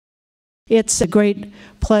It's a great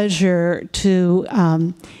pleasure to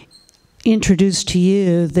introduce to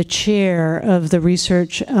you the chair of the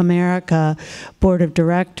Research America Board of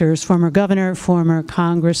Directors, former governor, former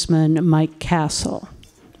Congressman Mike Castle.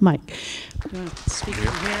 Mike, do you want to speak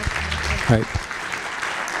from here? Right.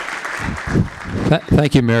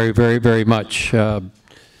 Thank you, Mary, very, very much. I'm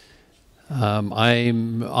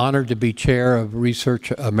honored to be chair of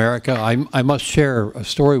Research America. I must share a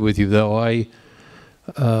story with you, though. I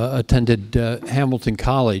attended Hamilton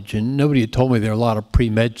College, and nobody had told me there were a lot of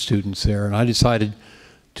pre-med students there, and I decided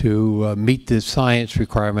to meet the science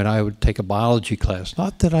requirement. I would take a biology class.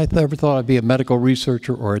 Not that I ever thought I'd be a medical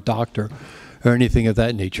researcher or a doctor or anything of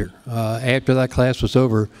that nature. After that class was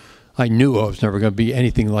over, I knew I was never going to be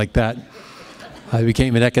anything like that. I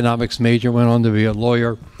became an economics major, went on to be a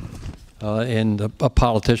lawyer and a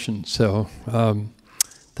politician. So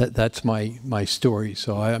that's my story.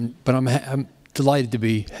 So I'm delighted to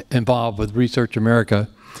be involved with Research America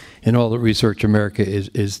and all that Research America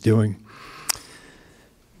is doing.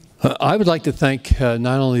 I would like to thank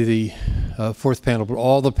not only the fourth panel, but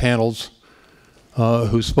all the panels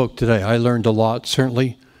who spoke today. I learned a lot,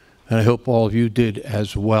 certainly, and I hope all of you did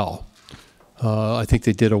as well. I think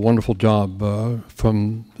they did a wonderful job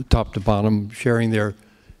from the top to bottom, sharing their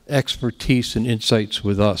expertise and insights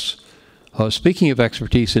with us. Speaking of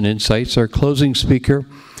expertise and insights, our closing speaker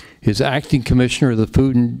is Acting Commissioner of the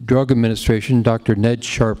Food and Drug Administration, Dr. Ned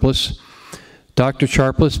Sharpless. Dr.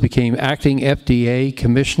 Sharpless became Acting FDA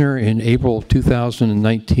Commissioner in April of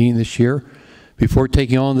 2019 this year. Before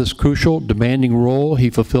taking on this crucial, demanding role,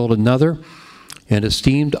 he fulfilled another. An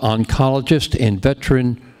esteemed oncologist and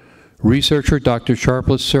veteran researcher, Dr.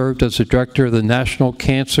 Sharpless served as the director of the National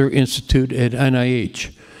Cancer Institute at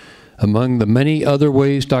NIH. Among the many other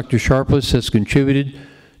ways Dr. Sharpless has contributed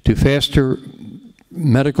to faster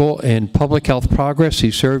medical and public health progress, he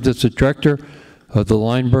served as the director of the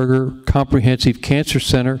Lineberger Comprehensive Cancer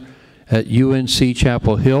Center at UNC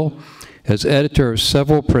Chapel Hill, as editor of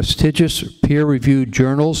several prestigious peer-reviewed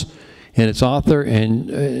journals, and as author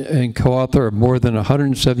and co-author of more than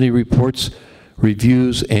 170 reports,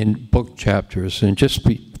 reviews, and book chapters. And just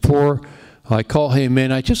before I call him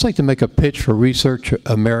in, I'd just like to make a pitch for Research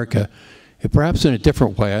America, perhaps in a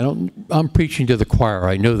different way. I'm preaching to the choir,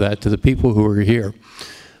 I know that, to the people who are here.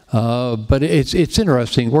 But it's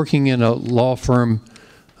interesting, working in a law firm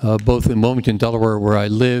both in Wilmington, Delaware, where I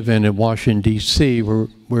live, and in Washington, D.C.,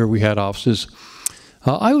 where we had offices.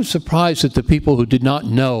 I was surprised at the people who did not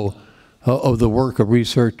know of the work of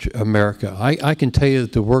Research America. I can tell you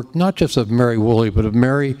that the work, not just of Mary Woolley, but of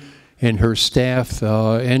Mary and her staff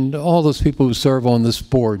and all those people who serve on this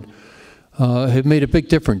board have made a big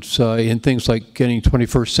difference in things like getting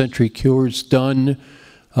 21st century cures done,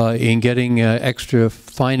 in getting extra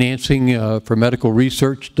financing for medical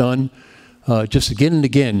research done. Just again and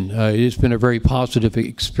again, it's been a very positive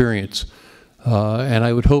experience. And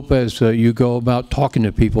I would hope as you go about talking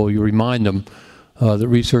to people, you remind them that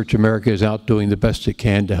Research America is out doing the best it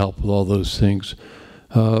can to help with all those things.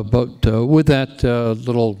 But with that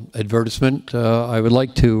little advertisement, I would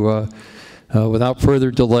like to, without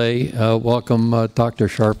further delay, welcome Dr.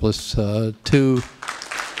 Sharpless to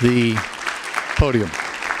the podium.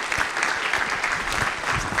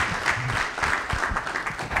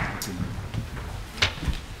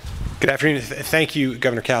 Good afternoon. Thank you,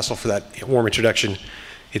 Governor Castle, for that warm introduction.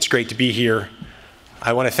 It's great to be here.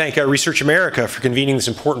 I want to thank Research America for convening this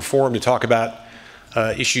important forum to talk about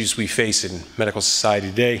issues we face in medical society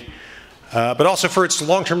today, but also for its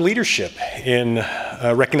long-term leadership in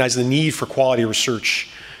recognizing the need for quality research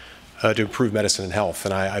to improve medicine and health.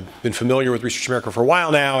 And I've been familiar with Research America for a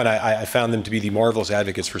while now, and I found them to be the marvelous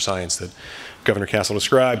advocates for science that Governor Castle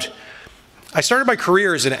described. I started my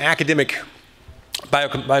career as an academic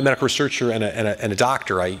biomedical researcher and a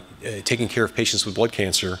doctor, taking care of patients with blood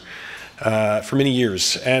cancer for many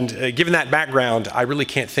years. And given that background, I really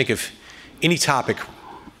can't think of any topic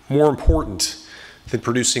more important than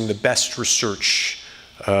producing the best research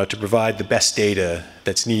to provide the best data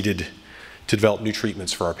that's needed to develop new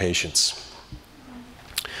treatments for our patients.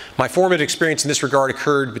 My formative experience in this regard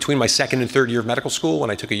occurred between my second and third year of medical school,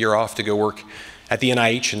 when I took a year off to go work at the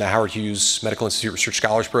NIH in the Howard Hughes Medical Institute Research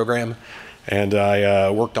Scholars Program. And I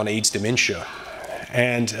worked on AIDS dementia.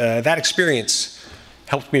 And that experience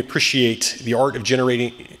helped me appreciate the art of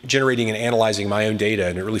generating and analyzing my own data,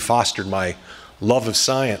 and it really fostered my love of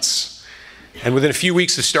science. And within a few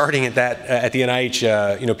weeks of starting at the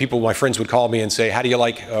NIH, my friends would call me and say, "How do you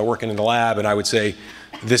like working in the lab?" And I would say,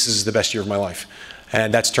 "This is the best year of my life."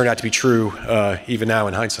 And that's turned out to be true even now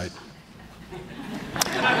in hindsight.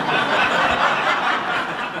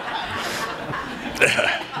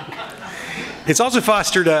 It's also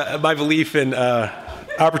fostered my belief in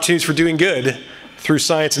opportunities for doing good through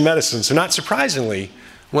science and medicine. So not surprisingly,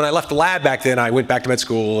 when I left the lab back then, I went back to med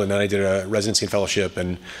school, and then I did a residency and fellowship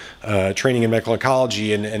and training in medical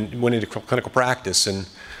oncology, and went into clinical practice. And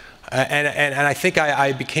I think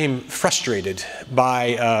I became frustrated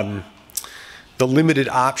by the limited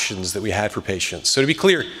options that we had for patients. So to be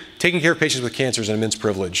clear, taking care of patients with cancer is an immense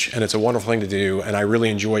privilege, and it's a wonderful thing to do, and I really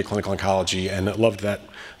enjoy clinical oncology and loved the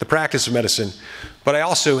practice of medicine. But I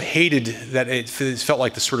also hated that it felt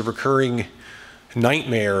like the sort of recurring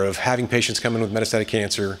nightmare of having patients come in with metastatic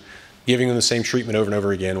cancer, giving them the same treatment over and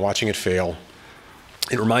over again, watching it fail.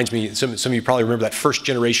 It reminds me, some of you probably remember that first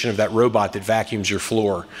generation of that robot that vacuums your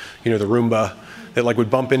floor, the Roomba, that like would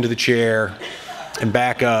bump into the chair and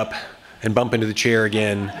back up and bump into the chair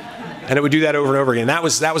again. And it would do that over and over again. That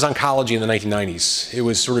was oncology in the 1990s. It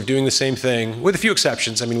was sort of doing the same thing, with a few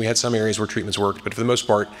exceptions. I mean, we had some areas where treatments worked, but for the most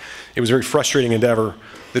part, it was a very frustrating endeavor.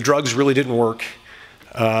 The drugs really didn't work.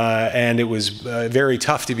 And it was very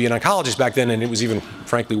tough to be an oncologist back then, and it was even,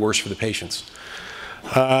 frankly, worse for the patients.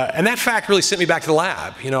 And that fact really sent me back to the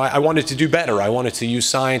lab. I wanted to do better. I wanted to use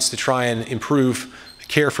science to try and improve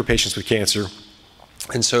care for patients with cancer.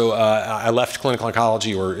 And so I left clinical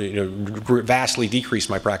oncology, or vastly decreased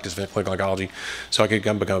my practice of clinical oncology, so I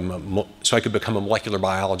could become a molecular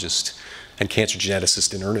biologist and cancer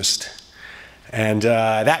geneticist in earnest. And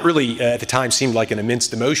that really, at the time, seemed like an immense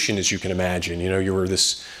demotion, as you can imagine. You were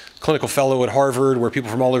this clinical fellow at Harvard, where people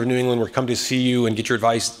from all over New England would come to see you and get your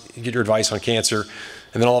advice on cancer,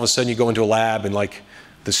 and then all of a sudden you go into a lab and like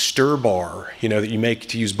the stir bar, that you make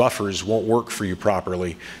to use buffers won't work for you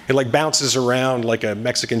properly. It like bounces around like a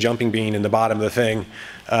Mexican jumping bean in the bottom of the thing,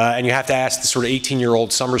 and you have to ask the sort of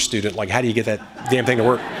 18-year-old summer student, like, how do you get that damn thing to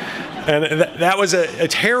work? And that was a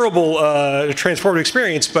terrible transformative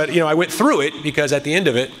experience, but I went through it because at the end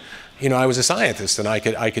of it, I was a scientist, and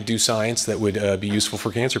I could do science that would be useful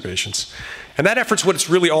for cancer patients. And that effort's what it's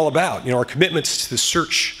really all about. Our commitments to the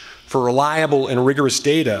search for reliable and rigorous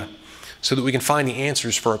data, so that we can find the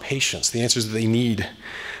answers for our patients, the answers that they need,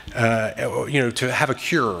 to have a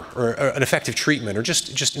cure or an effective treatment, or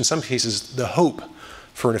just in some cases the hope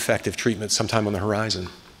for an effective treatment sometime on the horizon.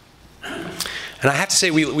 And I have to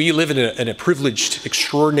say, we live in a privileged,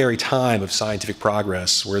 extraordinary time of scientific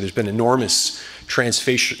progress, where there's been enormous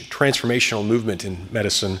transformational movement in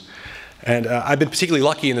medicine. And I've been particularly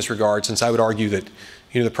lucky in this regard, since I would argue that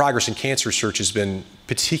the progress in cancer research has been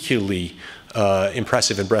particularly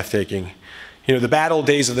impressive and breathtaking. The bad old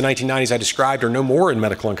days of the 1990s I described are no more in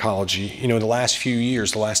medical oncology. In the last few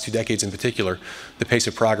years, the last 2 decades in particular, the pace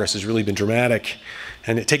of progress has really been dramatic.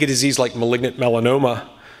 And take a disease like malignant melanoma.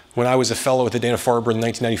 When I was a fellow at the Dana-Farber in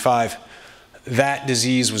 1995, that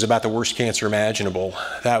disease was about the worst cancer imaginable.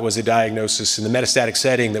 That was a diagnosis in the metastatic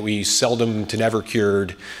setting that we seldom to never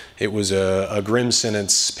cured. It was a grim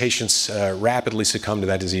sentence. Patients rapidly succumbed to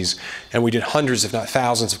that disease. And we did hundreds, if not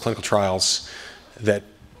thousands, of clinical trials that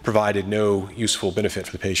provided no useful benefit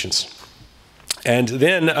for the patients. And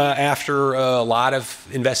then after a lot of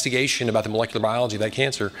investigation about the molecular biology of that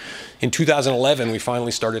cancer, in 2011, we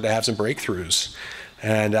finally started to have some breakthroughs.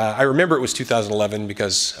 And I remember it was 2011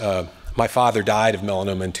 because my father died of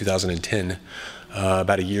melanoma in 2010,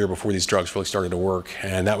 about a year before these drugs really started to work.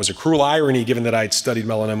 And that was a cruel irony, given that I'd studied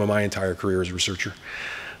melanoma my entire career as a researcher.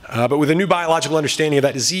 But with a new biological understanding of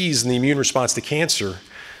that disease and the immune response to cancer,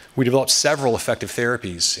 we developed several effective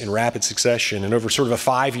therapies in rapid succession. And over sort of a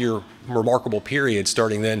 5-year remarkable period,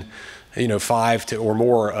 starting then, 5 or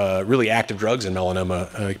more really active drugs in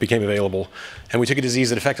melanoma became available. And we took a disease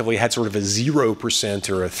that effectively had sort of a 0%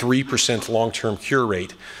 or a 3% long-term cure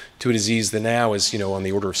rate to a disease that now is, on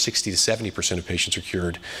the order of 60 to 70% of patients are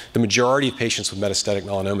cured. The majority of patients with metastatic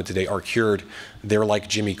melanoma today are cured. They're like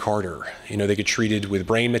Jimmy Carter. They get treated with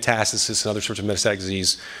brain metastasis and other sorts of metastatic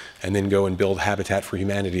disease, and then go and build Habitat for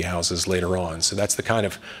Humanity houses later on. So that's the kind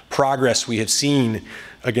of progress we have seen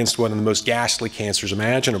against one of the most ghastly cancers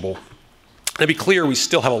imaginable. To be clear, we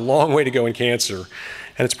still have a long way to go in cancer,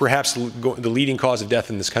 and it's perhaps the leading cause of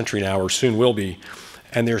death in this country now, or soon will be.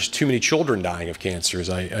 And there's too many children dying of cancer, as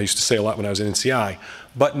I used to say a lot when I was in NCI.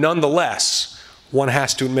 But nonetheless, one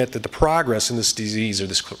has to admit that the progress in this disease, or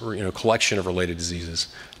this collection of related diseases,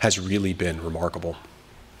 has really been remarkable.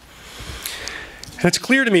 And it's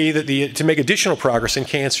clear to me that to make additional progress in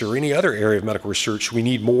cancer or any other area of medical research, we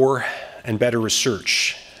need more and better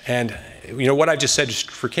research. And what I just said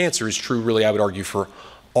for cancer is true, really, I would argue, for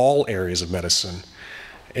all areas of medicine.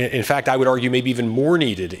 In fact, I would argue maybe even more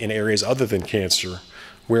needed in areas other than cancer,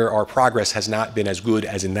 where our progress has not been as good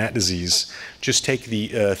as in that disease. Just take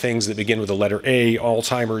the things that begin with the letter A: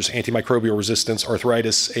 Alzheimer's, antimicrobial resistance,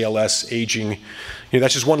 arthritis, ALS, aging.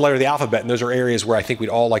 That's just one letter of the alphabet, and those are areas where I think we'd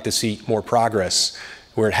all like to see more progress,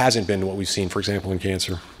 where it hasn't been what we've seen, for example, in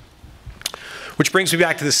cancer. Which brings me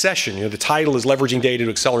back to this session. The title is Leveraging Data to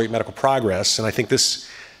Accelerate Medical Progress, and I think this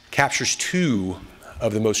captures two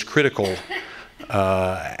of the most critical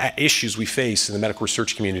issues we face in the medical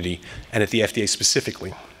research community and at the FDA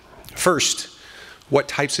specifically. First, what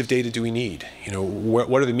types of data do we need?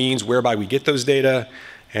 What are the means whereby we get those data,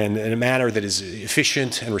 and in a manner that is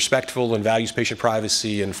efficient and respectful and values patient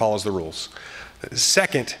privacy and follows the rules?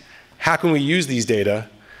 Second, how can we use these data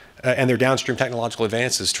and their downstream technological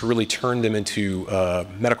advances to really turn them into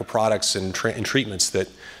medical products and treatments that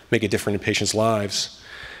make a difference in patients' lives?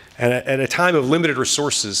 And at a time of limited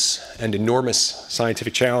resources and enormous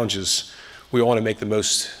scientific challenges, we want to make the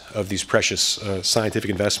most of these precious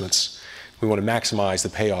scientific investments. We want to maximize the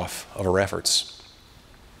payoff of our efforts.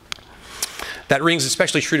 That rings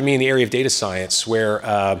especially true to me in the area of data science,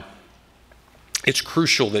 where it's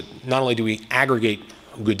crucial that not only do we aggregate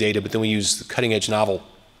good data, but then we use cutting-edge novel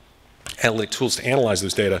analytic tools to analyze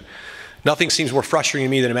those data. Nothing seems more frustrating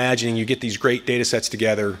to me than imagining you get these great data sets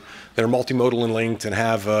together that are multimodal and linked and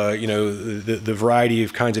have the variety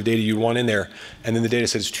of kinds of data you want in there, and then the data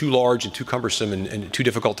set is too large and too cumbersome and too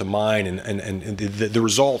difficult to mine, and the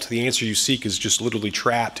result, the answer you seek, is just literally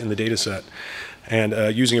trapped in the data set.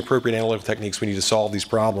 And using appropriate analytical techniques, we need to solve these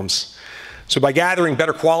problems. So by gathering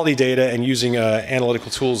better quality data and using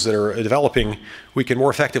analytical tools that are developing, we can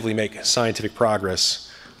more effectively make scientific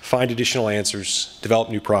progress, find additional answers, develop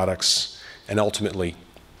new products, and ultimately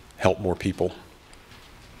help more people.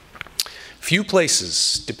 Few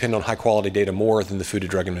places depend on high-quality data more than the Food and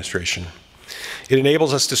Drug Administration. It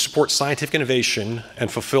enables us to support scientific innovation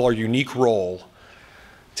and fulfill our unique role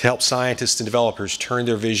to help scientists and developers turn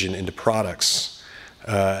their vision into products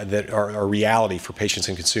that are a reality for patients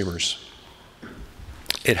and consumers.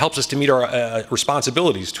 It helps us to meet our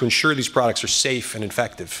responsibilities to ensure these products are safe and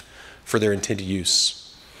effective for their intended use.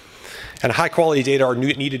 And high-quality data are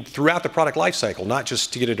needed throughout the product lifecycle, not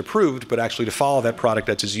just to get it approved, but actually to follow that product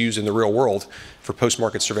that's used in the real world for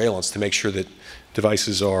post-market surveillance to make sure that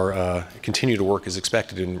devices are continue to work as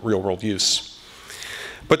expected in real-world use.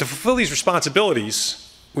 But to fulfill these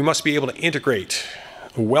responsibilities, we must be able to integrate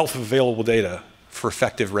a wealth of available data for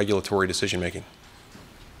effective regulatory decision-making.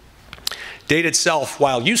 Data itself,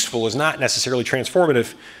 while useful, is not necessarily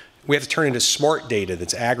transformative. We have to turn into smart data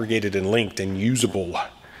that's aggregated and linked and usable,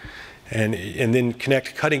 and then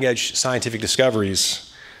connect cutting-edge scientific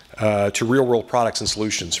discoveries to real-world products and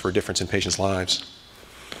solutions for a difference in patients' lives.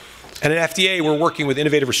 And at FDA, we're working with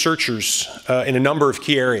innovative researchers in a number of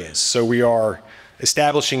key areas. So we are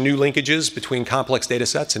establishing new linkages between complex data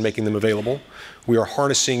sets and making them available. We are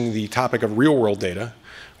harnessing the topic of real-world data.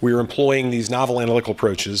 We are employing these novel analytical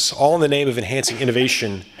approaches, all in the name of enhancing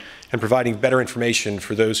innovation and providing better information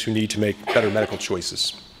for those who need to make better medical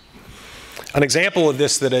choices. An example of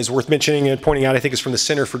this that is worth mentioning and pointing out, I think, is from the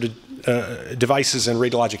Center for Devices and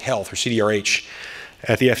Radiologic Health, or CDRH,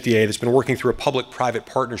 at the FDA, that's been working through a public-private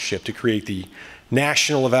partnership to create the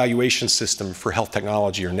National Evaluation System for Health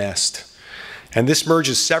Technology, or NEST. And this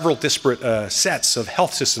merges several disparate sets of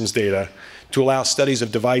health systems data to allow studies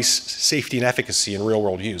of device safety and efficacy in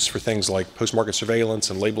real-world use for things like post-market surveillance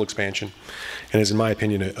and label expansion, and is, in my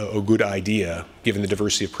opinion, a good idea, given the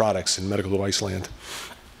diversity of products in medical device land.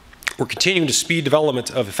 We're continuing to speed development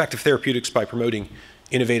of effective therapeutics by promoting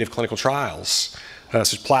innovative clinical trials,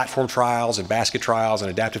 such as platform trials and basket trials and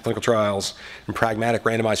adaptive clinical trials and pragmatic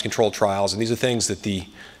randomized controlled trials. And these are things that the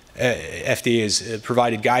FDA has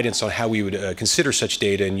provided guidance on how we would consider such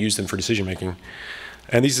data and use them for decision making.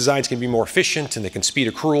 And these designs can be more efficient, and they can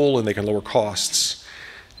speed accrual, and they can lower costs.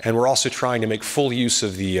 And we're also trying to make full use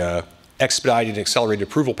of the expedited and accelerated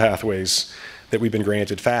approval pathways that we've been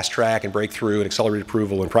granted: fast track and breakthrough and accelerated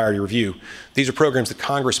approval and priority review. These are programs that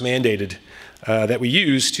Congress mandated that we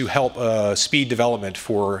use to help speed development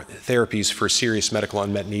for therapies for serious medical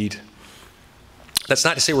unmet need. That's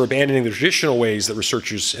not to say we're abandoning the traditional ways that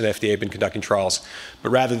researchers at FDA have been conducting trials,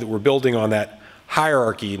 but rather that we're building on that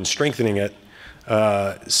hierarchy and strengthening it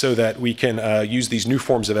so that we can use these new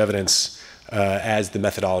forms of evidence as the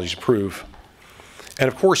methodologies approve. And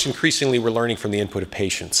of course, increasingly, we're learning from the input of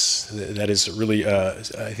patients. That is really, I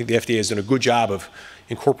think the FDA has done a good job of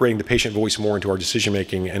incorporating the patient voice more into our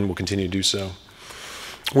decision-making, and will continue to do so.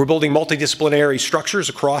 We're building multidisciplinary structures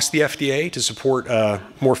across the FDA to support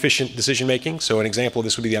more efficient decision-making. So an example of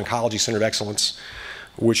this would be the Oncology Center of Excellence,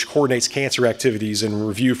 which coordinates cancer activities and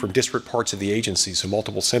review from disparate parts of the agency, so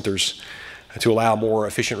multiple centers, to allow more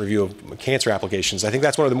efficient review of cancer applications. I think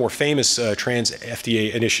that's one of the more famous trans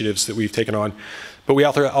FDA initiatives that we've taken on. But we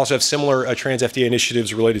also have similar trans FDA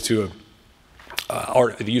initiatives related to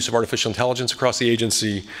the use of artificial intelligence across the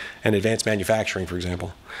agency and advanced manufacturing, for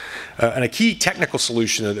example. And a key technical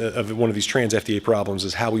solution of one of these trans FDA problems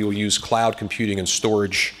is how we will use cloud computing and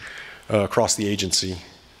storage across the agency.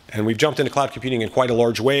 And we've jumped into cloud computing in quite a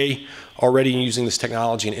large way already, using this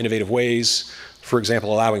technology in innovative ways. For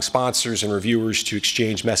example, allowing sponsors and reviewers to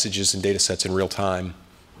exchange messages and data sets in real time.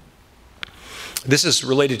 This is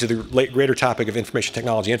related to the greater topic of information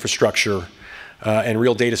technology infrastructure and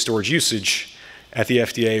real data storage usage at the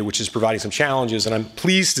FDA, which is providing some challenges. And I'm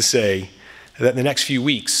pleased to say that in the next few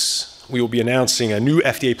weeks, we will be announcing a new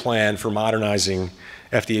FDA plan for modernizing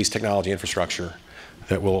FDA's technology infrastructure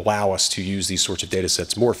that will allow us to use these sorts of data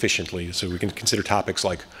sets more efficiently, so we can consider topics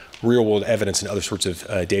like real-world evidence and other sorts of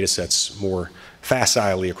data sets more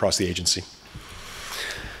facilely across the agency.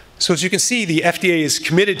 So as you can see, the FDA is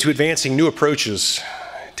committed to advancing new approaches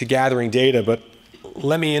to gathering data, but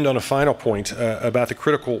let me end on a final point about the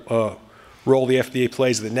critical role the FDA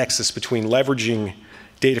plays at the nexus between leveraging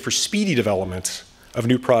data for speedy development of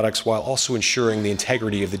new products while also ensuring the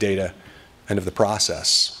integrity of the data and of the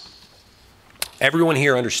process. Everyone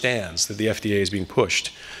here understands that the FDA is being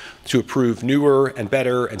pushed to approve newer and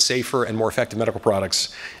better and safer and more effective medical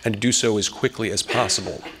products, and to do so as quickly as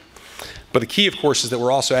possible. But the key, of course, is that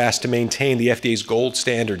we're also asked to maintain the FDA's gold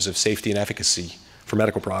standards of safety and efficacy for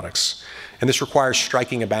medical products. And this requires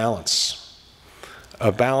striking a balance.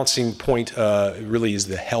 A balancing point really is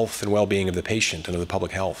the health and well-being of the patient and of the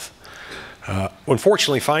public health.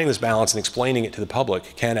 Unfortunately, finding this balance and explaining it to the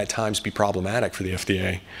public can at times be problematic for the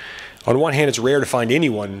FDA. On one hand, it's rare to find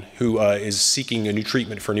anyone who is seeking a new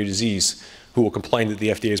treatment for a new disease who will complain that the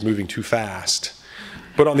FDA is moving too fast.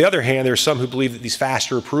 But on the other hand, there are some who believe that these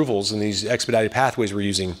faster approvals and these expedited pathways we're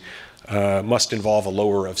using must involve a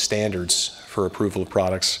lower of standards for approval of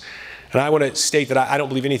products. And I want to state that I don't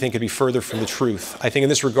believe anything could be further from the truth. I think in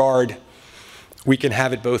this regard, we can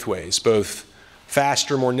have it both ways, both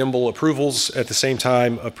faster, more nimble approvals at the same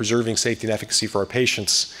time of preserving safety and efficacy for our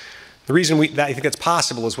patients. The reason that I think that's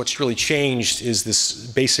possible is what's really changed is this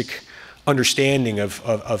basic understanding of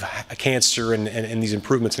cancer and these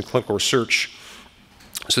improvements in clinical research,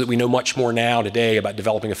 so that we know much more now today about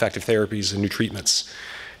developing effective therapies and new treatments.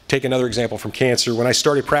 Take another example from cancer. When I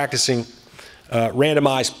started practicing,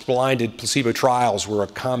 randomized blinded placebo trials were a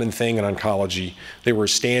common thing in oncology. They were a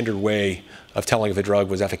standard way of telling if a drug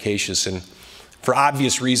was efficacious. And for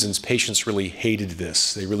obvious reasons, patients really hated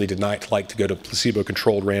this. They really did not like to go to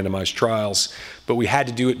placebo-controlled randomized trials. But we had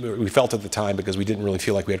to do it, we felt at the time, because we didn't really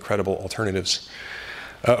feel like we had credible alternatives.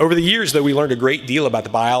 Over the years, though, we learned a great deal about the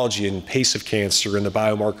biology and pace of cancer and the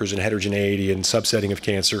biomarkers and heterogeneity and subsetting of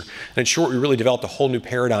cancer. And in short, we really developed a whole new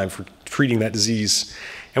paradigm for treating that disease.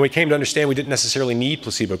 And we came to understand we didn't necessarily need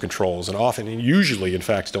placebo controls, and often, and usually, in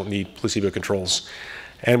fact, don't need placebo controls.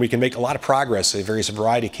 And we can make a lot of progress in various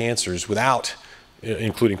variety of cancers without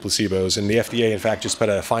including placebos. And the FDA, in fact, just put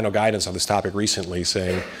a final guidance on this topic recently,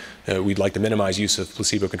 saying we'd like to minimize use of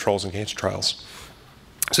placebo controls in cancer trials.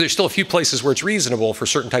 So there's still a few places where it's reasonable for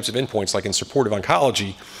certain types of endpoints, like in supportive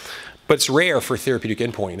oncology, but it's rare for a therapeutic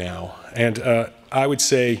endpoint now. And I would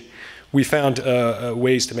say we found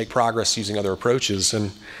ways to make progress using other approaches,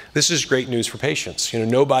 and this is great news for patients. You know,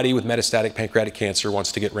 nobody with metastatic pancreatic cancer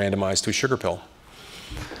wants to get randomized to a sugar pill.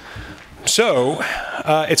 So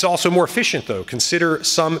it's also more efficient, though. Consider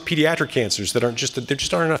some pediatric cancers that there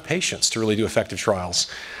just aren't enough patients to really do effective trials.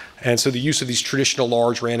 And so the use of these traditional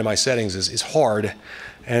large randomized settings is hard.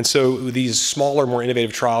 And so these smaller, more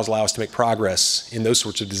innovative trials allow us to make progress in those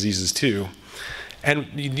sorts of diseases too. And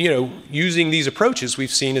you know, using these approaches,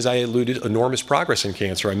 we've seen, as I alluded, enormous progress in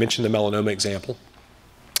cancer. I mentioned the melanoma example,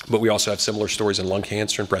 but we also have similar stories in lung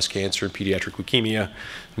cancer and breast cancer and pediatric leukemia,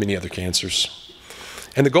 and many other cancers.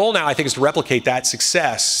 And the goal now, I think, is to replicate that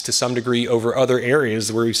success to some degree over other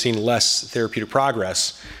areas where we've seen less therapeutic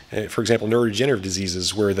progress. For example, neurodegenerative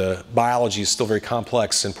diseases, where the biology is still very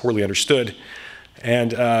complex and poorly understood.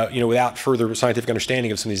 And you know, without further scientific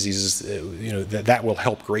understanding of some of these diseases, you know, that will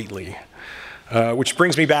help greatly. Which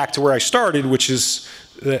brings me back to where I started, which is,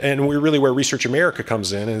 and really where Research America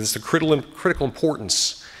comes in, and it's the critical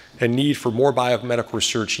importance and need for more biomedical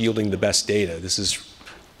research yielding the best data. This is,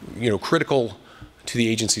 you know, critical to the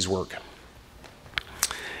agency's work.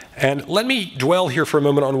 And let me dwell here for a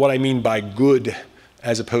moment on what I mean by good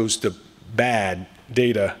as opposed to bad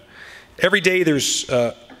data. Every day there's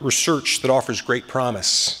research that offers great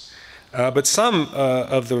promise, but some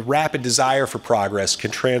of the rapid desire for progress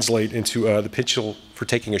can translate into the potential for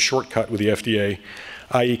taking a shortcut with the FDA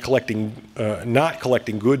i.e. not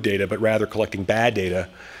collecting good data, but rather collecting bad data,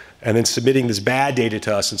 and then submitting this bad data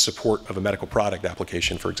to us in support of a medical product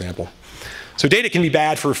application, for example. So data can be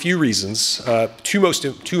bad for a few reasons.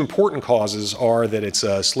 Two important causes are that it's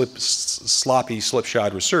sloppy,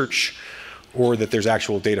 slipshod research, or that there's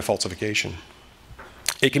actual data falsification.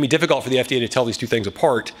 It can be difficult for the FDA to tell these two things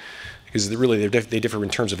apart, because really they differ in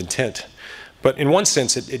terms of intent. But in one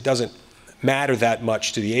sense, it doesn't matter that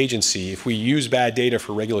much to the agency. If we use bad data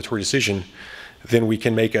for regulatory decision, then we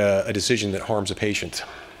can make a decision that harms a patient.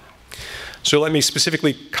 So let me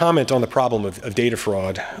specifically comment on the problem of data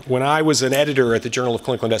fraud. When I was an editor at the Journal of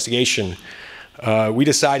Clinical Investigation, we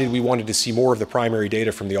decided we wanted to see more of the primary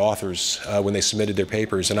data from the authors when they submitted their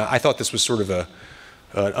papers. And I thought this was sort of an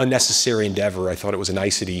unnecessary endeavor. I thought it was a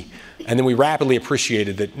nicety. And then we rapidly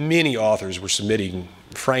appreciated that many authors were submitting,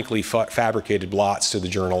 frankly, fabricated blots to the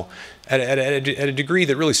journal at a degree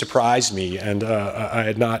that really surprised me and I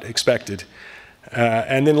had not expected.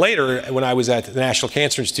 And then later, when I was at the National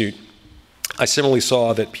Cancer Institute, I similarly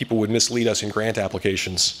saw that people would mislead us in grant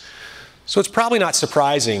applications. So it's probably not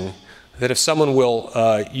surprising that if someone will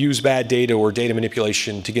use bad data or data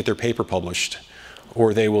manipulation to get their paper published,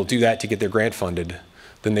 or they will do that to get their grant funded,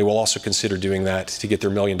 then they will also consider doing that to get their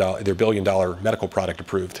billion-dollar medical product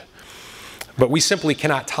approved. But we simply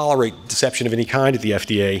cannot tolerate deception of any kind at the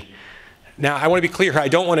FDA. Now, I want to be clear here. I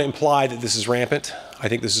don't want to imply that this is rampant. I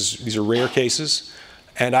think these are rare cases.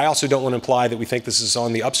 And I also don't want to imply that we think this is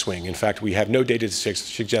on the upswing. In fact, we have no data to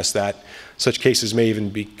suggest that. Such cases may even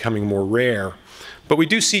be becoming more rare. But we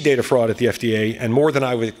do see data fraud at the FDA, and more than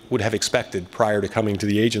I would have expected prior to coming to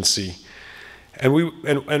the agency. And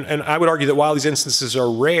I would argue that while these instances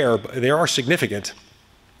are rare, they are significant,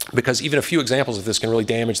 because even a few examples of this can really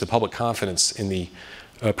damage the public confidence in the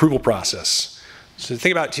approval process. So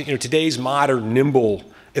think about today's modern, nimble,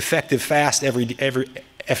 effective, fast every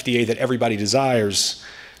FDA that everybody desires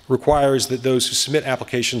requires that those who submit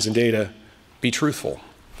applications and data be truthful.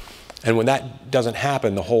 And when that doesn't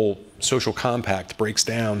happen, the whole social compact breaks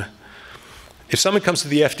down. If someone comes to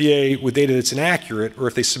the FDA with data that's inaccurate, or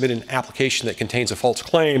if they submit an application that contains a false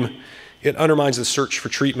claim, it undermines the search for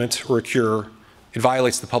treatment or a cure. It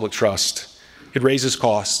violates the public trust. It raises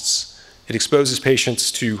costs. It exposes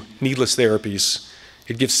patients to needless therapies.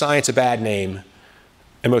 It gives science a bad name.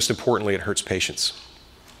 And most importantly, it hurts patients.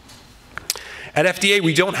 At FDA,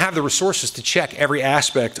 we don't have the resources to check every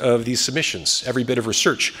aspect of these submissions, every bit of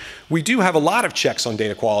research. We do have a lot of checks on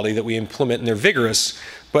data quality that we implement, and they're vigorous,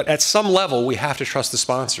 but at some level, we have to trust the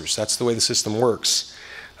sponsors. That's the way the system works.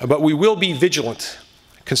 But we will be vigilant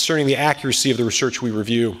concerning the accuracy of the research we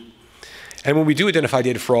review. And when we do identify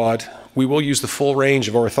data fraud, we will use the full range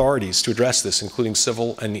of our authorities to address this, including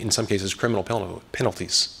civil and, in some cases, criminal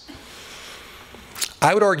penalties.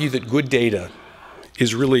 I would argue that good data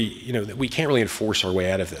is really, that we can't really enforce our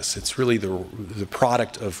way out of this. It's really the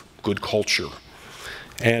product of good culture.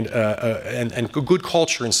 And good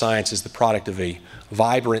culture in science is the product of a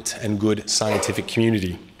vibrant and good scientific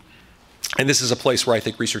community. And this is a place where I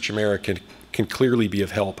think Research America can clearly be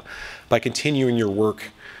of help by continuing your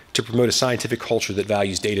work to promote a scientific culture that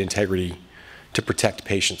values data integrity to protect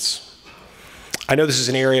patients. I know this is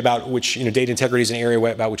an area about which, data integrity is an area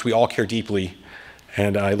about which we all care deeply,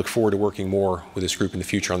 and I look forward to working more with this group in the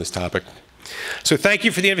future on this topic. So thank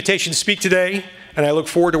you for the invitation to speak today, and I look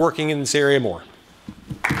forward to working in this area more.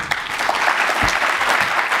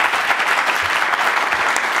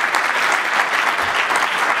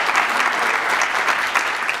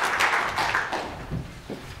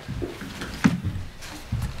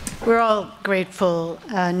 We're all grateful,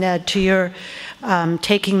 Ned, to your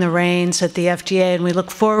taking the reins at the FDA, and we look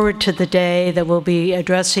forward to the day that we'll be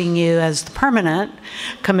addressing you as the permanent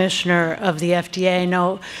commissioner of the FDA. I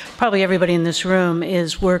know probably everybody in this room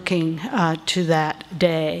is working to that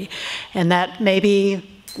day, and that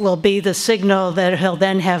maybe will be the signal that he'll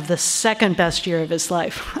then have the second best year of his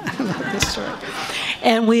life.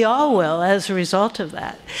 And we all will as a result of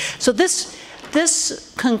that. So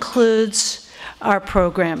this concludes our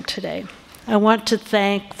program today. I want to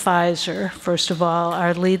thank Pfizer, first of all,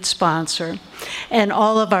 our lead sponsor, and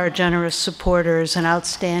all of our generous supporters and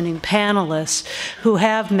outstanding panelists who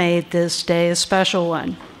have made this day a special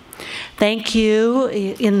one. Thank you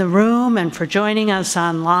in the room and for joining us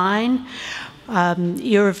online.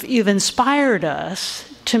 You've inspired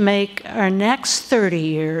us to make our next 30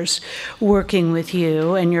 years working with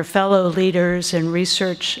you and your fellow leaders in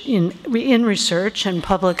research and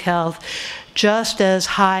public health just as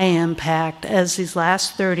high impact as these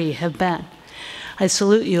last 30 have been. I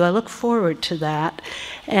salute you. I look forward to that.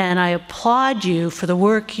 And I applaud you for the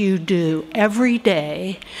work you do every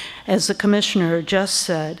day, as the Commissioner just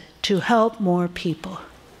said, to help more people.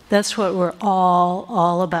 That's what we're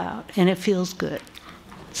all about, and it feels good.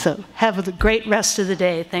 So have a great rest of the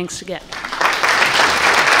day. Thanks again.